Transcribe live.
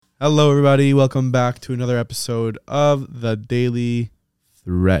Hello, everybody. Welcome back to another episode of The Daily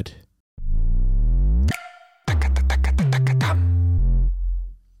Threat.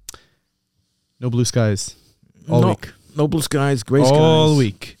 No blue skies all week. No blue skies, gray skies. All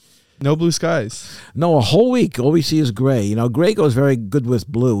week. No blue skies. No, a whole week. All we see is gray. You know, gray goes very good with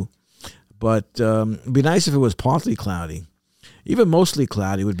blue. But it'd be nice if it was partly cloudy. Even mostly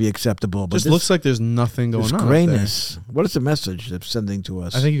cloudy would be acceptable. But Just looks like there's nothing going on. Grayness. What is the message they're sending to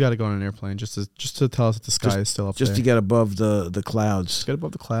us? I think you got to go on an airplane just to tell us that the sky is still up there. Just to get above the clouds. Just get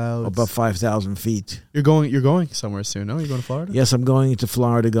above the clouds. Above 5,000 feet. You're going somewhere soon, no? You're going to Florida? Yes, I'm going to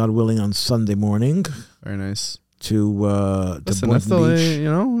Florida, God willing, on Sunday morning. Very nice. To Listen, Boynton Beach.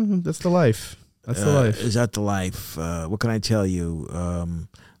 That's the life. That's the life. Is that the life? What can I tell you?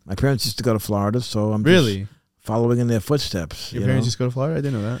 My parents used to go to Florida, so I'm Really? just following in their footsteps. Your parents just go to Florida? I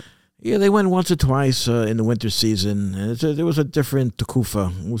didn't know that. Yeah, they went once or twice in the winter season. And there was a different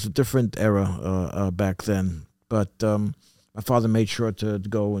Takufa. It was a different era back then. But my father made sure to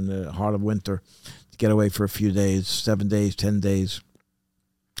go in the heart of winter, to get away for a few days, 7 days, 10 days.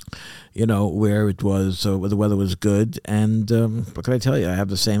 You know, where it was, where the weather was good. And what can I tell you? I have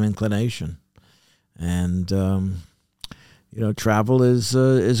the same inclination. And travel is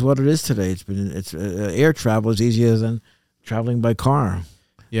what it is today. It's air travel is easier than traveling by car.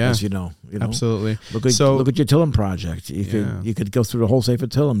 Yeah, as you know. Absolutely. Look at your Tillum project. You could go through the whole Sefer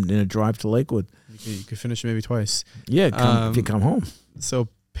Tillum in a drive to Lakewood. You could finish it maybe twice. Yeah, if you come home. So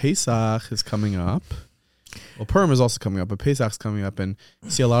Pesach is coming up. Well, Purim is also coming up, but Pesach's coming up, and you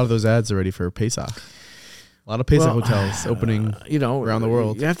see a lot of those ads already for Pesach. A lot of Pesach hotels opening around the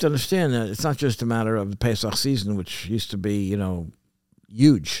world. You have to understand that it's not just a matter of the Pesach season, which used to be,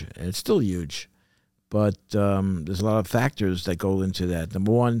 huge. And it's still huge. But there's a lot of factors that go into that.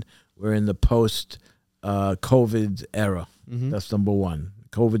 Number one, we're in the post-COVID era. Mm-hmm. That's number one.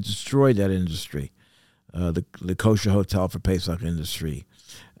 COVID destroyed that industry, the kosher hotel for Pesach industry.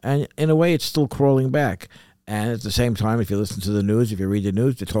 And in a way, it's still crawling back. And at the same time, if you listen to the news, if you read the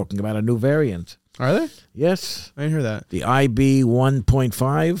news, they're talking about a new variant. Are they? Yes. I didn't hear that. The IB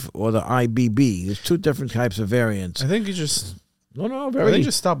 1.5 or the IBB. There's two different types of variants. I think you just... I think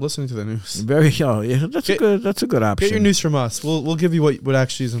just stop listening to the news. That's a good option. Get your news from us. We'll give you what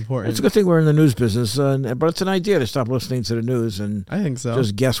actually is important. It's a good thing we're in the news business, but it's an idea to stop listening to the news and I think so.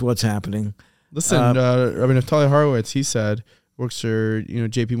 Just guess what's happening. Listen, Naftali Horowitz, he said, works for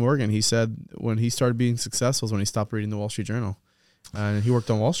J.P. Morgan. He said when he started being successful is when he stopped reading the Wall Street Journal, and he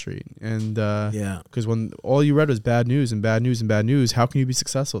worked on Wall Street. And because when all you read was bad news and bad news and bad news, how can you be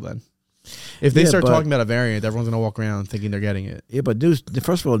successful then? If they start talking about a variant, everyone's going to walk around thinking they're getting it. Yeah, but news.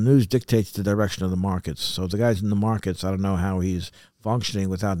 First of all, news dictates the direction of the markets. So the guys in the markets, I don't know how he's functioning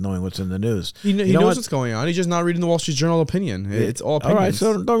without knowing what's in the news. He knows what's going on. He's just not reading the Wall Street Journal opinion. It's all opinions. All right,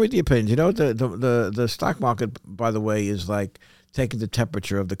 so don't read the opinions. The stock market, by the way, is like taking the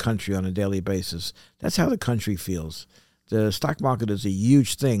temperature of the country on a daily basis. That's how the country feels. The stock market is a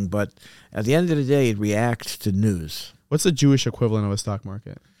huge thing, but at the end of the day, it reacts to news. What's the Jewish equivalent of a stock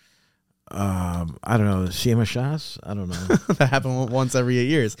market? I don't know. Shema Shas? I don't know. That happened once every 8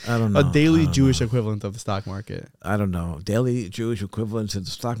 years. I don't know. A daily Jewish equivalent of the stock market. I don't know. Daily Jewish equivalent to the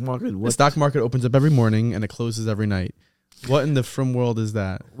stock market? What? The stock market opens up every morning and it closes every night. What in the frum world is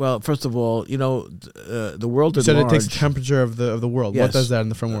that? Well, first of all, the world at large... So it takes the temperature of the world. Yes. What does that in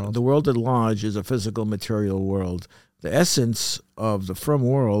the frum world? The world at large is a physical, material world. The essence of the frum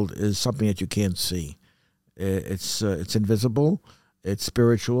world is something that you can't see. It's invisible. It's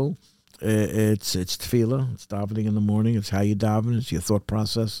spiritual. It's tefillah. It's davening in the morning. It's how you daven. It's your thought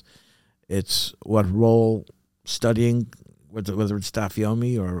process. It's what role studying, whether it's Daf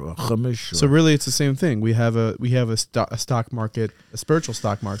Yomi or Chumash. So really, it's the same thing. We have a stock market, a spiritual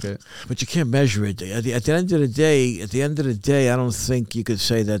stock market, but you can't measure it. At the end of the day, I don't think you could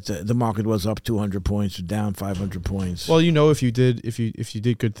say that the market was up 200 points or down 500 points. Well, if you did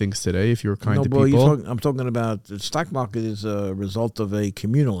good things today, if you were kind to people. I'm talking about the stock market is a result of a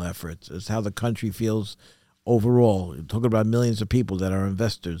communal effort. It's how the country feels overall. You're talking about millions of people that are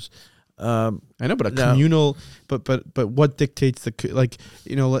investors. I know, but communal, but what dictates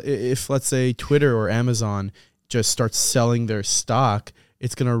if let's say Twitter or Amazon just starts selling their stock,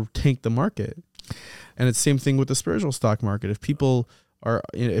 it's going to tank the market. And it's the same thing with the spiritual stock market. If people are,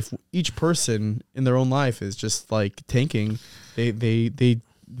 if each person in their own life is just like tanking,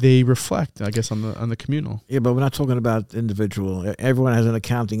 they reflect, I guess, on the communal. Yeah, but we're not talking about individual. Everyone has an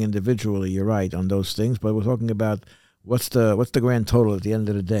accounting individually. You're right on those things, but we're talking about what's the grand total at the end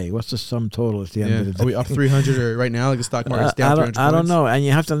of the day? What's the sum total at the end of the day? Are we up 300 or right now? Like the stock market's down 300 I don't points? know. And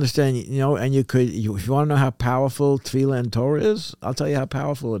you have to understand, and if you want to know how powerful Tefillah and Torah is, I'll tell you how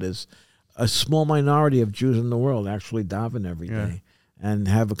powerful it is. A small minority of Jews in the world actually daven every day and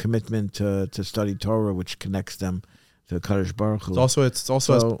have a commitment to study Torah, which connects them to Kadosh Baruch Hu. It's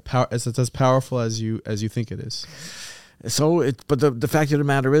also as powerful as you think it is. So, but the fact of the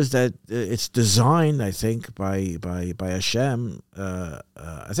matter is that it's designed, I think, by Hashem.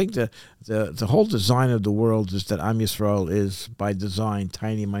 I think the whole design of the world is that Am Yisrael is by design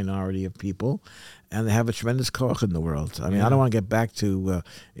tiny minority of people, and they have a tremendous koach in the world. I mean, I don't want to get back to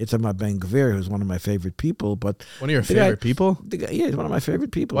Itamar Ben Gvir, who's one of my favorite people, but one of your favorite people? Yeah, he's one of my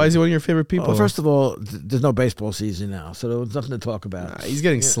favorite people. Why is he one of your favorite people? Well, first of all, there's no baseball season now, so there's nothing to talk about. He's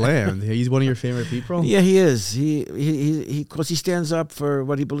getting slammed. He's one of your favorite people? Yeah, he is. He because he stands up for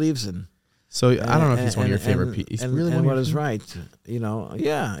what he believes in. So I don't know if he's one of your favorite people. He's really one of what is right.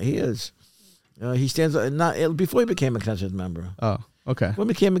 Yeah, he is. He stands up before he became a Knesset member. Oh, okay. When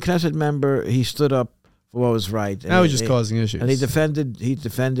he became a Knesset member, he stood up for what was right. Now he's just causing issues. And he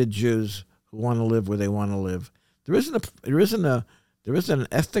defended Jews who want to live where they want to live. There isn't an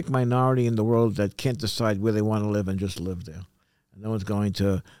ethnic minority in the world that can't decide where they want to live and just live there. And no one's going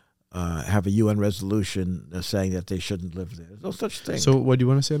to have a UN resolution saying that they shouldn't live there. There's no such thing. So what do you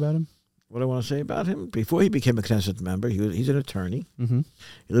want to say about him? What I want to say about him, before he became a Knesset member, he's an attorney. Mm-hmm.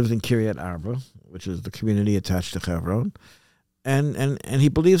 He lives in Kiryat Arba, which is the community attached to Hebron. And he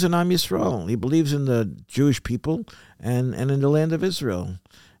believes in Am Yisrael. He believes in the Jewish people and in the land of Israel.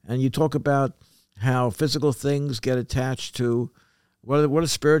 And you talk about how physical things get attached to what are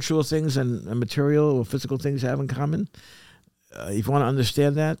spiritual things and material or physical things have in common. If you want to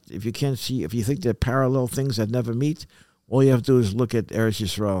understand that, if you think they're parallel things that never meet, all you have to do is look at Eretz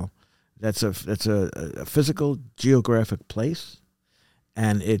Yisrael. That's a physical geographic place,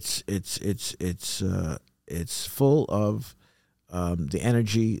 and it's full of the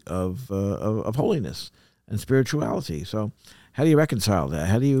energy of holiness and spirituality. So, how do you reconcile that?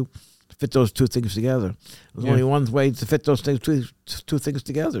 How do you fit those two things together? There's only one way to fit those two things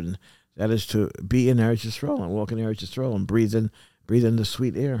together, and that is to be in Eretz Yisrael and walk in Eretz Yisrael and breathe in the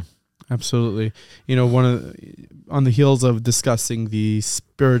sweet air. Absolutely. On the heels of discussing the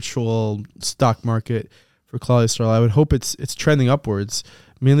spiritual stock market for Klal Yisrael, I would hope it's trending upwards,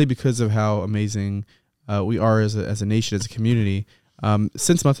 mainly because of how amazing we are as a nation, as a community.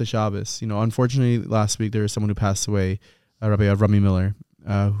 Since Motzei Shabbos, unfortunately, last week there was someone who passed away, Rabbi Rami Miller,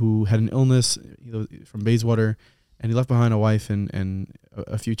 who had an illness from Bayswater, and he left behind a wife and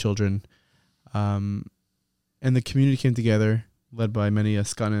a few children. And the community came together, led by many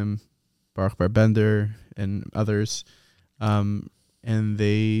Askanim, Baruch Bar Bender, and others. And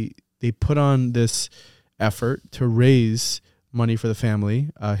they put on this effort to raise money for the family.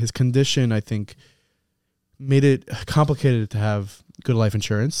 His condition, I think, made it complicated to have good life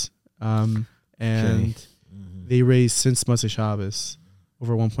insurance. And they raised, since Motzei Shabbos,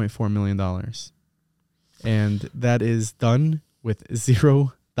 over $1.4 million. And that is done with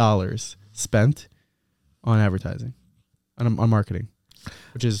 $0 spent on advertising, on marketing,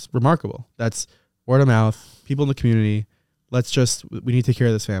 which is remarkable. That's word of mouth, people in the community. We need to take care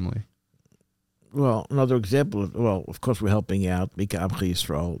of this family. Well, another example of course, we're helping out Mika Amchi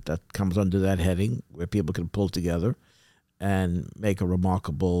Yisrael. That comes under that heading, where people can pull together and make reach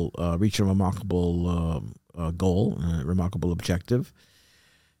a remarkable goal, a remarkable objective.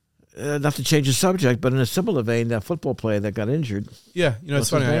 Not to change the subject, but in a similar vein, that football player that got injured. Yeah, it's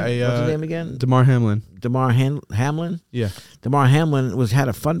funny. What's his name again? Damar Hamlin. Hamlin? Yeah. Damar Hamlin had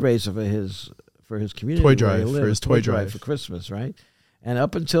a fundraiser for his community. Toy drive, for his toy drive for Christmas, right? And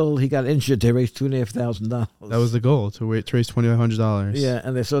up until he got injured, they raised $2,500. That was the goal, to raise $2,500. Yeah,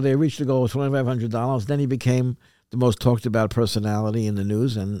 and they reached the goal of $2,500. Then he became the most talked about personality in the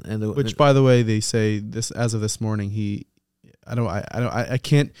news, which, by the way, they say this as of this morning. I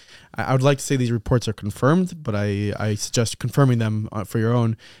would like to say these reports are confirmed, but I suggest confirming them for your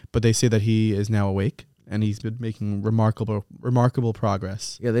own. But they say that he is now awake and he's been making remarkable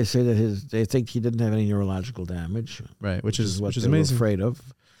progress. Yeah, they say that they think he didn't have any neurological damage, right? Which is what amazing. Afraid of.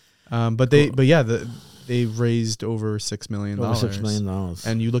 They've raised over $6 million. Over $6 million.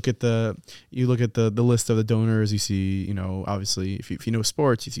 And you look at the list of the donors. You see, obviously, if you know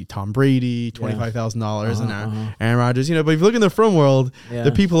sports, you see Tom Brady, $25,000, and Aaron Rodgers. But if you look in the film world,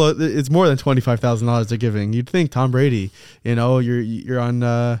 the people, it's more than $25,000 they're giving. You'd think Tom Brady. You're on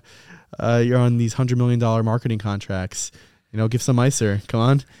these $100 million marketing contracts. Give some icer. Come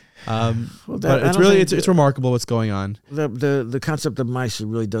on. But it's remarkable what's going on. The concept of Moshe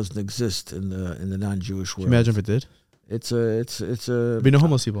really doesn't exist in the non-Jewish world. Can you imagine if it did? There'd be no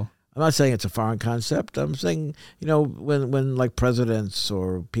homeless people. I'm not saying it's a foreign concept. I'm saying, when like presidents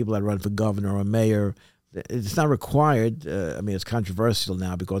or people that run for governor or mayor, it's not required. It's controversial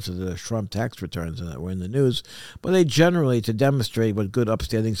now because of the Trump tax returns that were in the news. But they generally, to demonstrate what good,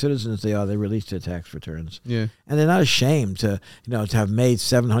 upstanding citizens they are, they release their tax returns. Yeah, and they're not ashamed to have made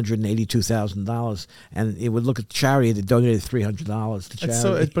 $782,000. And it would look at charity that donated $300 to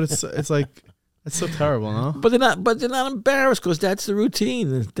charity. It's like. That's so terrible, no? But they're not embarrassed because that's the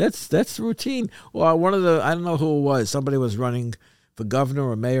routine. That's the routine. Well, I don't know who it was. Somebody was running for governor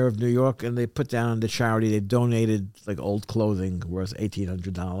or mayor of New York, and they put down the charity. They donated like old clothing worth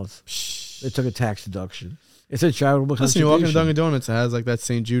 $1,800. They took a tax deduction. It's a charitable contribution. Listen, you walk into Dunkin' Donuts, it has like that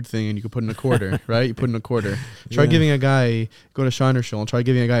St. Jude thing, and you can put in a quarter, right? You put in a quarter. Try giving a guy, go to Shiner Show, and try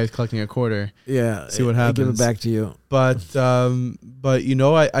giving a guy who's collecting a quarter. Yeah. See what happens. Give it back to you. But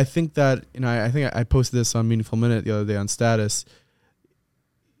I think that, I posted this on Meaningful Minute the other day on status.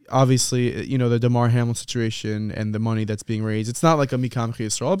 Obviously, the Damar Hamlin situation and the money that's being raised, it's not like a Mikam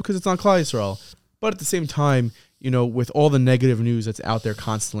Yisrael because it's not Klal Yisrael. But at the same time, with all the negative news that's out there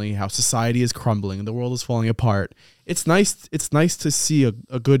constantly, how society is crumbling and the world is falling apart, it's nice to see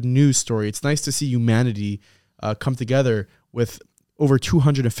a good news story. It's nice to see humanity come together with over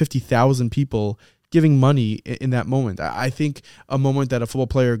 250,000 people giving money in that moment. I think a moment that a football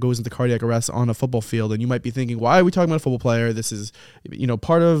player goes into cardiac arrest on a football field, and you might be thinking, why are we talking about a football player? This is,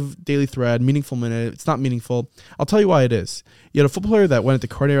 part of Daily Thread, Meaningful Minute. It's not meaningful. I'll tell you why it is. You had a football player that went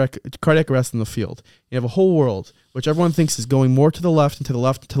into cardiac arrest in the field. You have a whole world, which everyone thinks is going more to the left and to the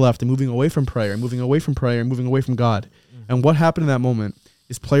left and to the left and moving away from prayer and moving away from prayer and moving away from God. Mm-hmm. And what happened in that moment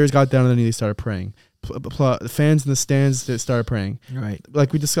is players got down on their knees, they started praying. The fans in the stands that started praying, right?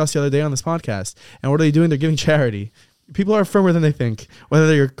 Like we discussed the other day on this podcast. And what are they doing? They're giving charity. People are firmer than they think.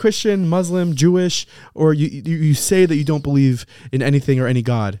 Whether you're Christian, Muslim, Jewish, or you say that you don't believe in anything or any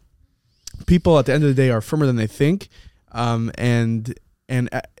God, people at the end of the day are firmer than they think, and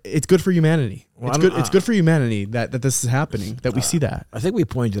it's good for humanity. Well, it's good for humanity that this is happening, that we see that. I think we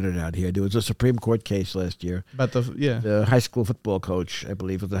pointed it out here. There was a Supreme Court case last year about the high school football coach, I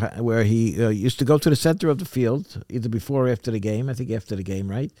believe, where he used to go to the center of the field either before or after the game. I think after the game,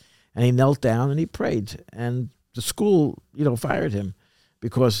 right? And he knelt down and he prayed, and the school, fired him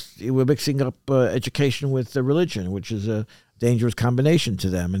because they were mixing up education with religion, which is a dangerous combination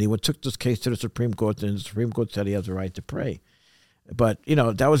to them. And he took this case to the Supreme Court, and the Supreme Court said he has a right to pray. But,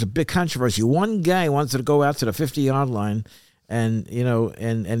 that was a big controversy. One guy wanted to go out to the 50-yard line and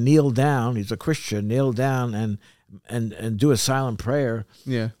kneel down. He's a Christian, kneel down and do a silent prayer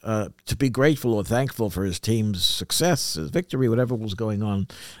to be grateful or thankful for his team's success, his victory, whatever was going on.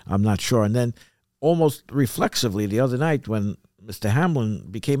 I'm not sure. And then almost reflexively the other night when Mr. Hamlin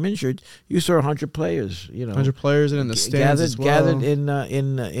became injured, you saw 100 players, 100 players in the stands gathered in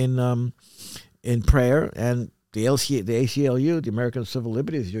prayer. And the ACLU, the American Civil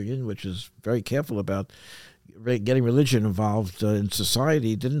Liberties Union, which is very careful about getting religion involved in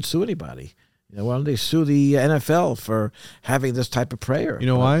society, didn't sue anybody. Why don't they sue the NFL for having this type of prayer? You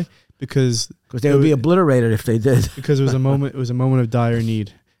know why? Because they would be obliterated if they did. Because it was a moment. It was a moment of dire need.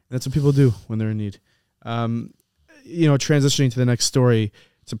 And that's what people do when they're in need. Transitioning to the next story,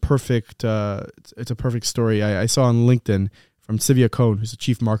 it's a perfect story. I saw on LinkedIn from Sylvia Cohn, who's the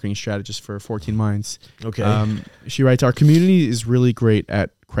chief marketing strategist for 14 Minds. Okay. She writes, our community is really great at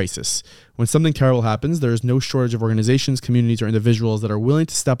crisis. When something terrible happens, there is no shortage of organizations, communities, or individuals that are willing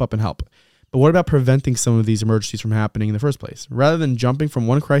to step up and help. But what about preventing some of these emergencies from happening in the first place? Rather than jumping from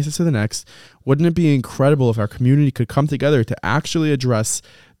one crisis to the next, wouldn't it be incredible if our community could come together to actually address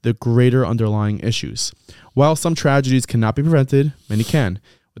the greater underlying issues? While some tragedies cannot be prevented, many can.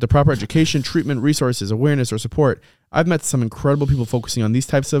 With the proper education, treatment, resources, awareness, or support, I've met some incredible people focusing on these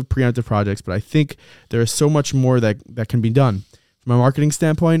types of preemptive projects, but I think there is so much more that can be done. From a marketing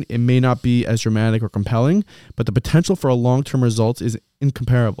standpoint, it may not be as dramatic or compelling, but the potential for a long-term result is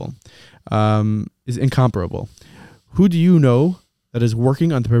incomparable. Who do you know that is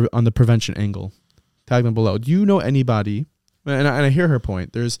working on the prevention angle? Tag them below. Do you know anybody? And I hear her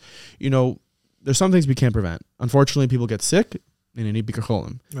point. There's some things we can't prevent. Unfortunately, people get sick. And they need Bikur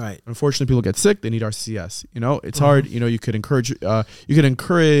Cholim. Right. Unfortunately, people get sick. They need RCCS. It's hard. You could encourage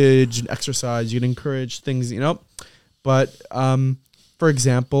exercise. You could encourage things. But for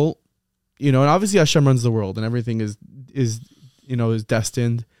example, and obviously Hashem runs the world, and everything is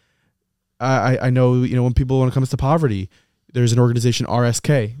destined. I know. When it comes to poverty, there's an organization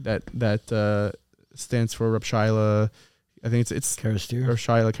RSK that stands for Reb Shaila. I think it's Karastir. Reb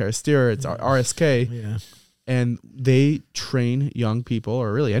Shaila Karastir. It's RSK. Yeah. And they train young people,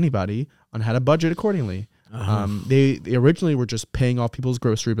 or really anybody, on how to budget accordingly, They originally were just paying off people's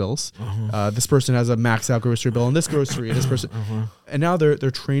grocery bills. This person has a max out grocery bill, and this grocery, and this person, and now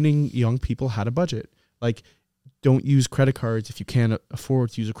they're training young people how to budget. Like, don't use credit cards if you can't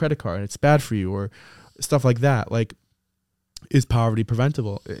afford to use a credit card. It's bad for you, or stuff like that. Like, is poverty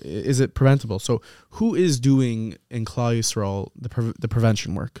preventable? Is it preventable? So, who is doing in Klal Yisrael the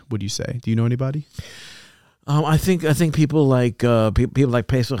prevention work? Would you say? Do you know anybody? I think people like people like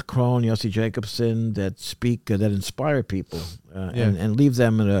Pesach Krohn, Yossi Jacobson, that speak that inspire people and leave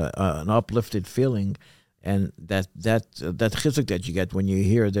them in an uplifted feeling, and that chizuk that you get when you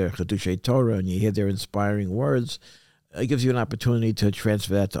hear their Chedushei Torah and you hear their inspiring words, it gives you an opportunity to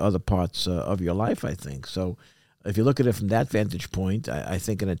transfer that to other parts of your life, I think. So if you look at it from that vantage point, I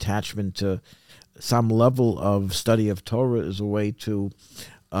think an attachment to some level of study of Torah is a way to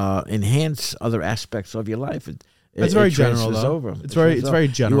enhance other aspects of your life. It's very general, though. Over. It's very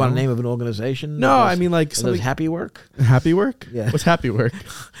general. You want a name of an organization? No, I mean like something. Does Happy Work? Happy Work? Yeah. What's Happy Work?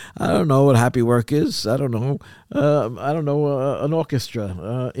 I don't know what Happy Work is. I don't know. An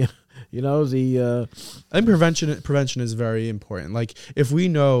orchestra. I think prevention is very important. Like, if we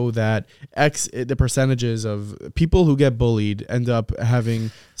know that the percentages of people who get bullied end up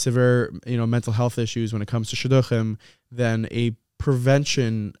having severe, mental health issues when it comes to shidduchim, then a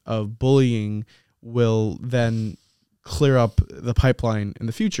prevention of bullying will then clear up the pipeline in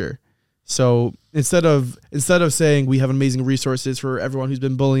the future. So instead of saying we have amazing resources for everyone who's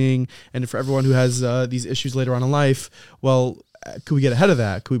been bullying and for everyone who has these issues later on in life, well, could we get ahead of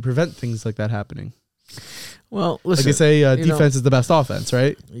that? Could we prevent things like that happening? Well, listen. Like they say, defense is the best offense,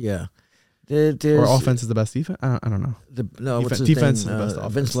 right? Yeah. Or offense is the best defense? I don't know. Defense is the best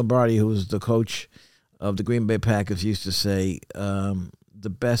offense. Vince Lombardi, who was the coach of the Green Bay Packers, used to say the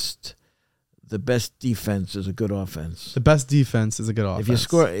best defense is a good offense. The best defense is a good offense.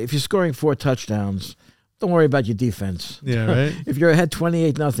 If you're scoring 4 touchdowns, don't worry about your defense. Yeah, right. If you're ahead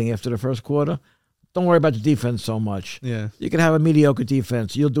 28-0 after the first quarter, don't worry about the defense so much. Yeah, you can have a mediocre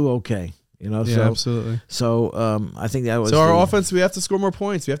defense. You'll do okay. Yeah, absolutely. So I think that was. So our offense, we have to score more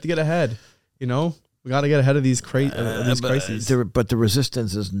points. We have to get ahead. We got to get ahead of these crises. But the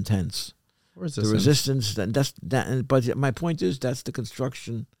resistance is intense. Resistance. The resistance. But my point is that's the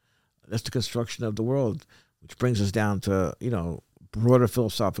construction. That's the construction of the world, which brings us down to broader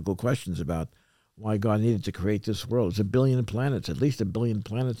philosophical questions about why God needed to create this world. There's a billion planets, at least a billion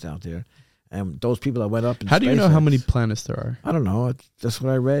planets out there. And those people that went up in How do you know how many planets there are? I don't know. That's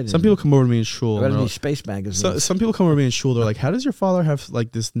what I read. Some people come over to me in shul. I read in these space magazines. Some people come over to me in shul. They're like, how does your father have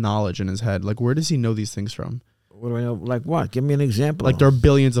like this knowledge in his head? Like, where does he know these things from? What do I know? Like what? Give me an example. Like, there are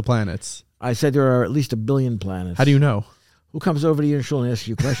billions of planets. I said there are at least a billion planets. How do you know? Who comes over to you in shul and asks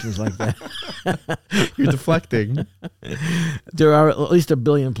you questions like that? You're deflecting. There are at least a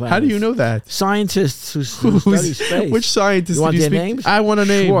billion planets. How do you know that? Scientists who study space. Which scientists you want did you their speak? names? I want a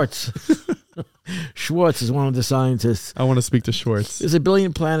name. Schwartz. Schwartz is one of the scientists. I want to speak to Schwartz. There's a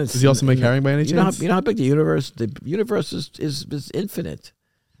billion planets. Does he also make herring by any chance? You know how big the universe? The universe is infinite.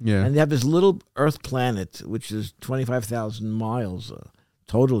 Yeah. And they have this little Earth planet, which is 25,000 miles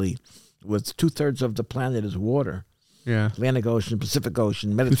totally, with 2/3 of the planet is water. Yeah. Atlantic Ocean, Pacific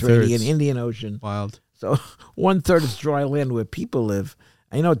Ocean, Mediterranean, 2/3. Indian Ocean. Wild. So 1/3 is dry land where people live.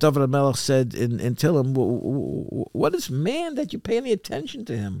 And David HaMelech said in Tehillim, what is man that you pay any attention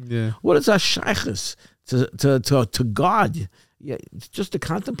to him? Yeah. What is our shaykhus to God? Yeah, just to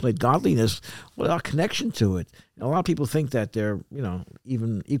contemplate godliness, what our connection to it. A lot of people think that they're,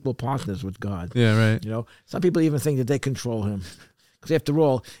 even equal partners with God. Yeah, right. Some people even think that they control him. Because after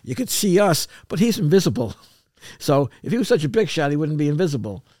all, you could see us, but he's invisible. So if he was such a big shot, he wouldn't be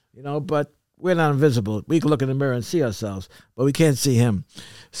invisible. But we're not invisible. We can look in the mirror and see ourselves, but we can't see him.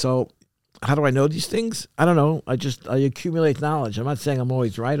 So how do I know these things? I don't know. I accumulate knowledge. I'm not saying I'm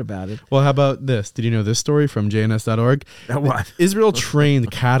always right about it. Well, how about this? Did you know this story from jns.org? What? Israel trained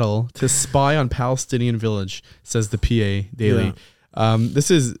cattle to spy on Palestinian village, says the PA Daily. Yeah.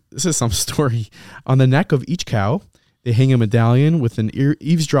 This is some story. On the neck of each cow, they hang a medallion with an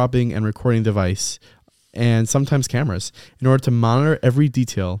eavesdropping and recording device, and sometimes cameras, in order to monitor every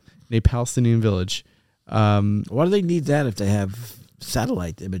detail in a Palestinian village. Why do they need that if they have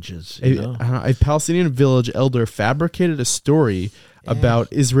satellite images? A Palestinian village elder fabricated a story about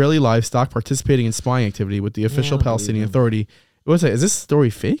Israeli livestock participating in spying activity with the official Palestinian Authority. Is this story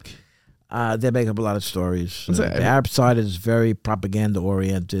fake? They make up a lot of stories. The Arab side is very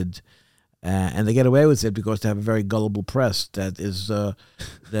propaganda-oriented. And they get away with it because they have a very gullible press that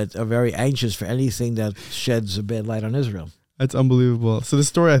are very anxious for anything that sheds a bad light on Israel. That's unbelievable. So the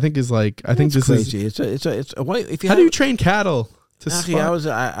story, I think, is like, I think this crazy. is It's a way. How do you train cattle? Actually,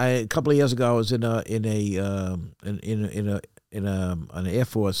 a couple of years ago. I was in an Air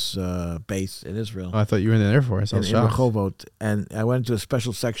Force base in Israel. Oh, I thought you were in the Air Force. I was in shocked. Rehovot, and I went to a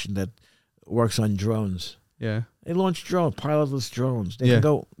special section that works on drones. Yeah. They launch drones, pilotless drones. They Yeah. can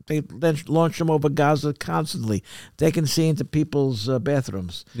go. They then launch them over Gaza constantly. They can see into people's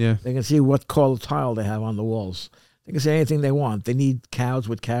bathrooms. Yeah. They can see what color tile they have on the walls. They can see anything they want. They need cows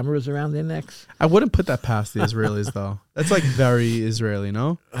with cameras around their necks. I wouldn't put that past the Israelis though. That's like very Israeli,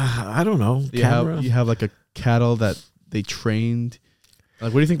 no? I don't know. You have like a cattle that they trained.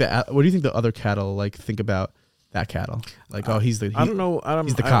 Like, what do you think the other cattle like think about that cattle? Like, I don't know. He's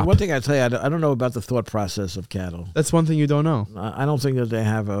the cop. One thing I tell you, I don't know about the thought process of cattle. That's one thing you don't know. I don't think that they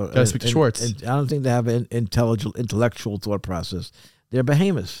have Gotta speak to Schwartz. I don't think they have an intellectual thought process. They're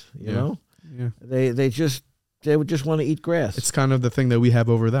behemoths, you know. Yeah. They would just want to eat grass. It's kind of the thing that we have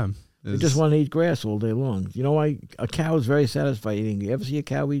over them. They just want to eat grass all day long. You know why? A cow is very satisfied eating. You ever see a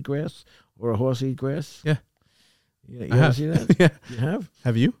cow eat grass or a horse eat grass? Yeah. You ever see that? Yeah. You have?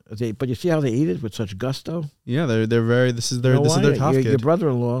 Have you? But you see how they eat it with such gusto? Yeah, they're very. This is their top Your kid.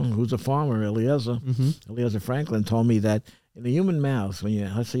 brother-in-law, who's a farmer, Eliezer Franklin, told me that in the human mouth,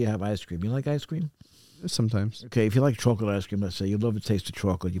 let's say you have ice cream. You like ice cream? Sometimes. Okay, if you like chocolate ice cream, let's say you love the taste of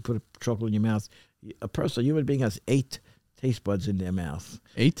chocolate. You put a chocolate in your mouth. A human being has 8 taste buds in their mouth.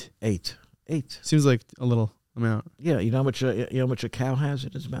 8? 8. Seems like a little amount. Yeah, you know how much a cow has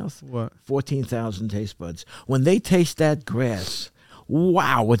in its mouth? What? 14,000 taste buds. When they taste that grass,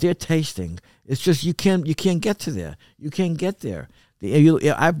 wow, what they're tasting, it's just you can't get to there. You can't get there.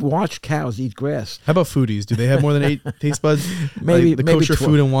 I've watched cows eat grass. How about foodies? Do they have more than 8 taste buds? Maybe like the maybe kosher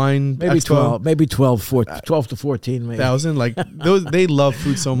 12, food and wine. Maybe Expo? 12 to 14 maybe. Thousand. Like those, they love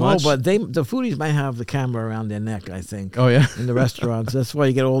food so much. No, but the foodies might have the camera around their neck, I think. Oh yeah. In the restaurants. That's why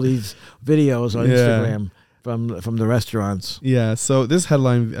you get all these videos on Instagram from the restaurants. Yeah. So this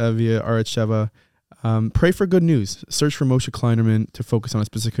headline via Aretz Sheva. Pray for good news. Search for Moshe Kleinerman to focus on a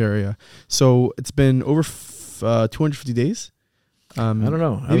specific area. So it's been over 250 days. I don't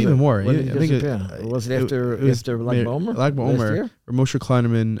know. Maybe even more. I think was it after Lag BaOmer? Lag BaOmer, or Moshe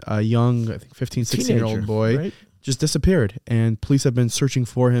Kleinerman, a young, I think 15, 16-year-old boy, right? just disappeared. And police have been searching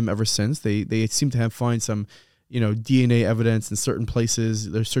for him ever since. They seem to find some, DNA evidence in certain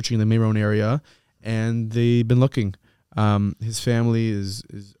places. They're searching in the Meron area, and they've been looking. His family is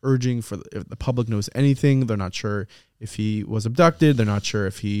urging if the public knows anything. They're not sure if he was abducted. They're not sure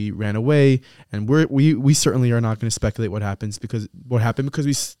if he ran away. And we certainly are not going to speculate what happened because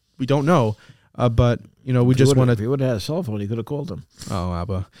we don't know. But we just want to. If he would have had a cell phone, he could have called them. Oh,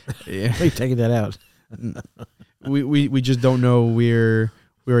 Abba, yeah. Hey, taking that out. we just don't know where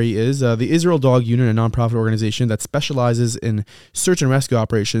he is. The Israel Dog Unit, a nonprofit organization that specializes in search and rescue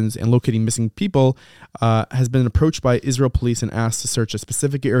operations and locating missing people, has been approached by Israel police and asked to search a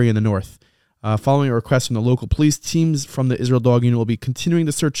specific area in the north. Following a request from the local police, teams from the Israel Dog Unit will be continuing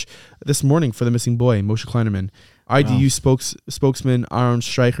the search this morning for the missing boy, Moshe Kleinerman. IDU spokesman Aaron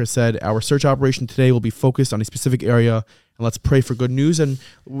Streicher said, "Our search operation today will be focused on a specific area, and let's pray for good news." And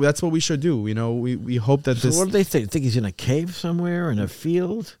that's what we should do. We hope that this. So what do they think? Think he's in a cave somewhere, in a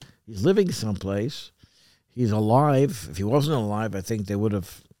field? He's living someplace. He's alive. If he wasn't alive, I think they would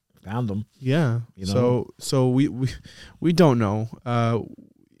have found him. Yeah. So we don't know.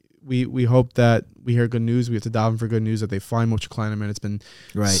 We hope that we hear good news. We have to daven for good news that they find Moshe Kleinerman. It's been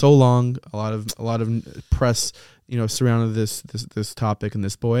so long. A lot of press, surrounded this topic and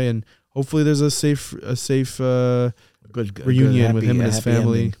this boy, and hopefully there's a safe good reunion happy, with him and his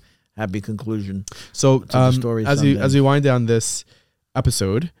family. Ending, happy conclusion. So as we wind down this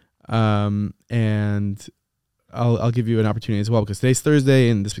episode, and I'll give you an opportunity as well because today's Thursday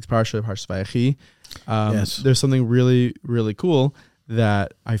and this week's Parshas Vayechi. Yes. There's something really really cool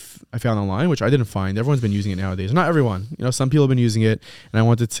that I found online, which I didn't find. Everyone's been using it nowadays. Not everyone. Some people have been using it, and I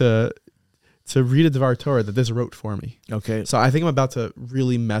wanted to read a Devar Torah that this wrote for me. Okay. So I think I'm about to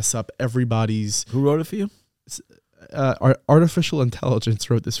really mess up everybody's... Who wrote it for you? Artificial intelligence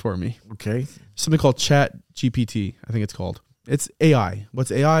wrote this for me. Okay. Something called Chat GPT, I think it's called. It's AI.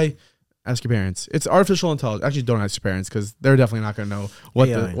 What's AI? Ask your parents. It's artificial intelligence. Actually, don't ask your parents because they're definitely not going to know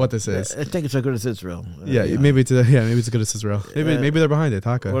what this is. I think it's as good as Israel. Maybe it's as good as Israel. Maybe they're behind it.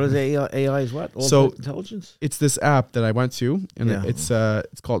 Taka. What is AI? Is what? Intelligence. It's this app that I went to, and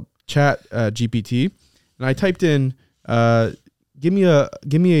it's called Chat GPT, and I typed in, give me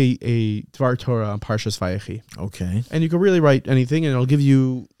a Dvar Torah on Parshas Vayechi. Okay. And you can really write anything, and it'll give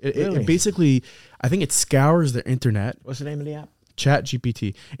you. It basically, I think it scours the internet. What's the name of the app? Chat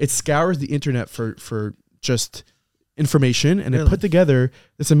GPT. It scours the internet for just information, and it put together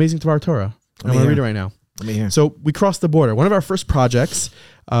this amazing Dvar Torah. I'm going to read it right now. Let me hear. So we crossed the border. One of our first projects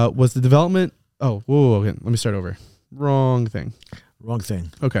was the development. Oh, whoa, okay. Let me start over. Wrong thing.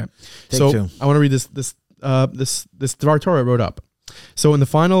 Okay. Take two. I want to read this Dvar Torah I wrote up. So in the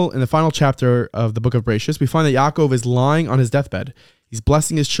final chapter of the book of Bereshis, we find that Yaakov is lying on his deathbed. He's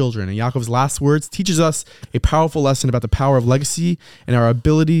blessing his children, and Yaakov's last words teaches us a powerful lesson about the power of legacy and our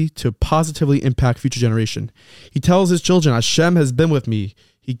ability to positively impact future generation. He tells his children, Hashem has been with me.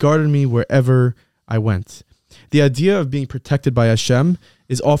 He guarded me wherever I went. The idea of being protected by Hashem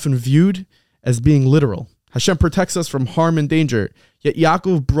is often viewed as being literal. Hashem protects us from harm and danger. Yet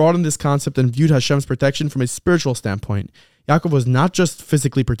Yaakov broadened this concept and viewed Hashem's protection from a spiritual standpoint. Yaakov was not just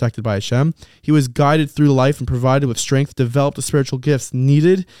physically protected by Hashem, he was guided through life and provided with strength to develop the spiritual gifts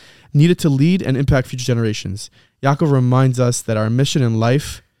needed to lead and impact future generations. Yaakov reminds us that our mission in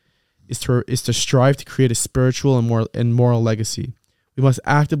life is to strive to create a spiritual and moral legacy. We must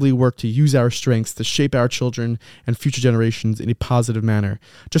actively work to use our strengths to shape our children and future generations in a positive manner.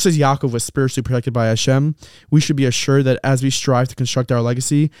 Just as Yaakov was spiritually protected by Hashem, we should be assured that as we strive to construct our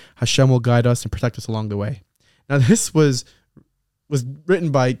legacy, Hashem will guide us and protect us along the way. Now, this was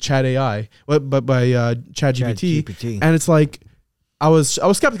written by Chat AI, but by ChatGPT, and it's like I was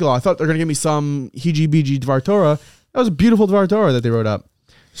skeptical. I thought they're going to give me some hiji-biji Dvar Torah. That was a beautiful Dvar Torah that they wrote up.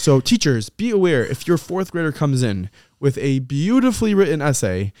 So teachers, be aware if your fourth grader comes in with a beautifully written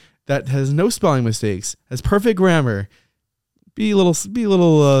essay that has no spelling mistakes, has perfect grammar, be a little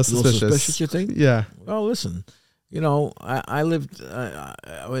suspicious. You think? Yeah. Well, listen, I lived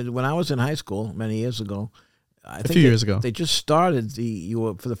when I was in high school many years ago. A few years ago, they just started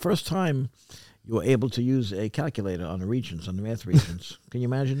for the first time. You were able to use a calculator on the math regions. Can you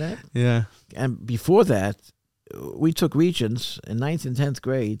imagine that? Yeah. And before that, we took regions in 9th and 10th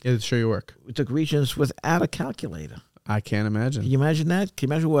grade. Yeah, to show your work. We took regions without a calculator. I can't imagine. Can you imagine that? Can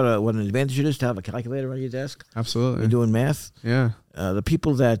you imagine what an advantage it is to have a calculator on your desk? Absolutely. You're doing math. Yeah. The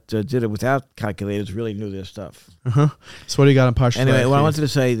people that did it without calculators really knew their stuff. Uh-huh. So what do you got on Parshat? Anyway, what I wanted to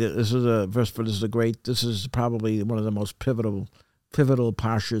say, that this is a verse for this is probably one of the most pivotal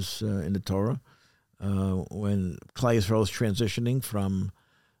parshas in the Torah. When Klal Yisrael is transitioning from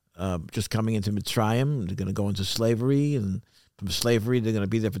just coming into Mitzrayim, they're going to go into slavery, and from slavery they're going to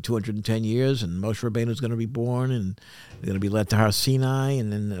be there for 210 years, and Moshe Rabbeinu is going to be born, and they're going to be led to Har Sinai,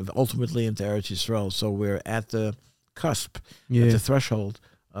 and then ultimately into Eretz Yisrael. So we're at the cusp, at the threshold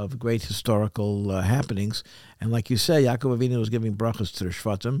of great historical happenings. And like you say, Yaakov Avinu was giving brachas to the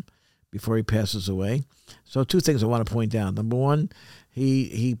Shvatim before he passes away. So two things I want to point out. Number one,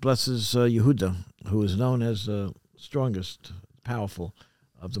 he blesses Yehuda, who is known as the strongest, powerful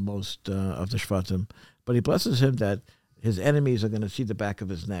of the most of the Shvatim. But he blesses him that his enemies are going to see the back of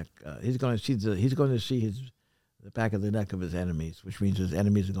his neck. He's going to see the back of the neck of his enemies, which means his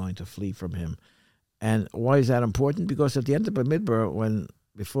enemies are going to flee from him. And why is that important? Because at the end of Bamidbar, when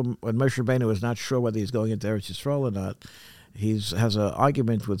Moshe Rabbeinu was not sure whether he's going into Eretz Yisrael or not, he has an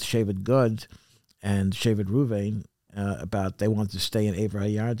argument with Shevet Gad and Shevet Ruvain about they want to stay in Ever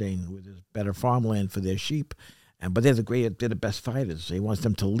HaYarden, with better farmland for their sheep. But they're the best fighters. So he wants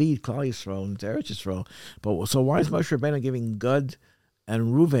them to lead Klal Yisrael into Eretz Yisrael. But so why is Moshe Rabbeinu giving Gad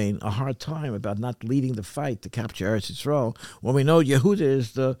and Ruvain a hard time about not leading the fight to capture Eretz Yisrael, when we know Yehuda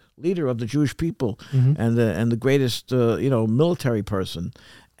is the leader of the Jewish people, and the greatest military person?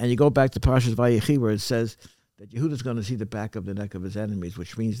 And you go back to Parshas Vayechi, where it says that Yehuda is going to see the back of the neck of his enemies,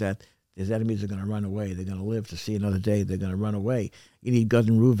 which means that his enemies are going to run away. They're going to live to see another day. They're going to run away. You need Gad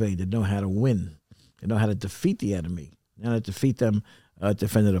and Ruvain to know how to win. They know how to defeat the enemy, and how to defeat them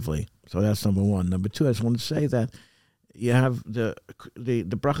definitively. So that's number one. Number two, I just want to say that you have the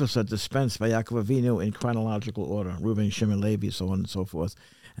brachas are dispensed by Yaakov Avinu in chronological order: Reuben, Shimon, Levi, so on and so forth.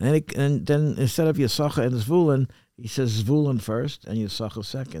 And then instead of Yisachar and Zvulun, he says Zvulun first and Yisachar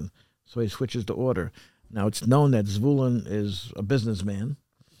second. So he switches the order. Now it's known that Zvulun is a businessman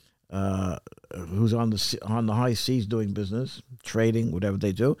who's on the high seas doing business, trading, whatever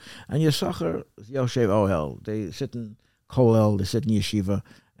they do. And Yisachar is Yoshev Ohel. They sit in Kolel, they sit in yeshiva,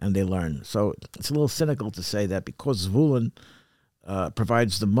 and they learn. So it's a little cynical to say that because Zvulun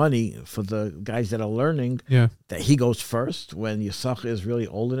provides the money for the guys that are learning, that he goes first when Yisachar is really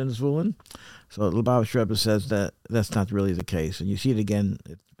older than Zvulun. So the Lubavitch Rebbe says that that's not really the case. And you see it again,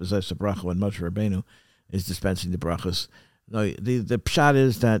 it's a bracha when Moshe Rabbeinu is dispensing the brachas. No, the pshat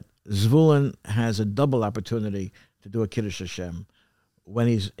is that Zvulun has a double opportunity to do a Kiddush Hashem when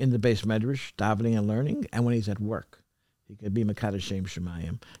he's in the Beis Medrash, davening and learning, and when he's at work. He could be Mekadosh Shem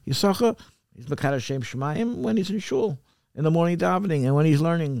Shemayim. Yisachar, he's Mekadosh Shem Shemayim when he's in shul, in the morning davening, and when he's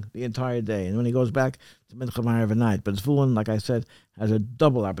learning the entire day, and when he goes back to Mincha Ma'ariv at night. But Zvulun, like I said, has a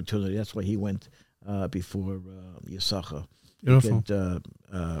double opportunity. That's why he went before Yisachar. Beautiful. You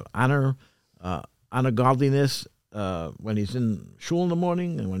could honor godliness when he's in shul in the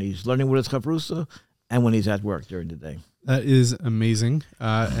morning, and when he's learning with his chavrusa, and when he's at work during the day. That is amazing.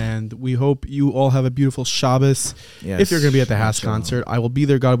 And we hope you all have a beautiful Shabbos. Yes. If you're going to be at the Hask concert, I will be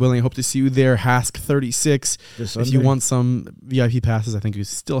there, God willing. I hope to see you there, Hask 36. If you want some VIP passes, I think you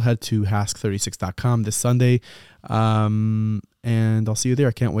still head to hask36.com this Sunday. And I'll see you there.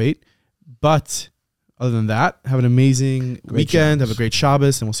 I can't wait. But other than that, have an amazing weekend. Have a great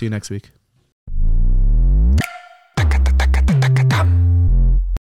Shabbos, and we'll see you next week.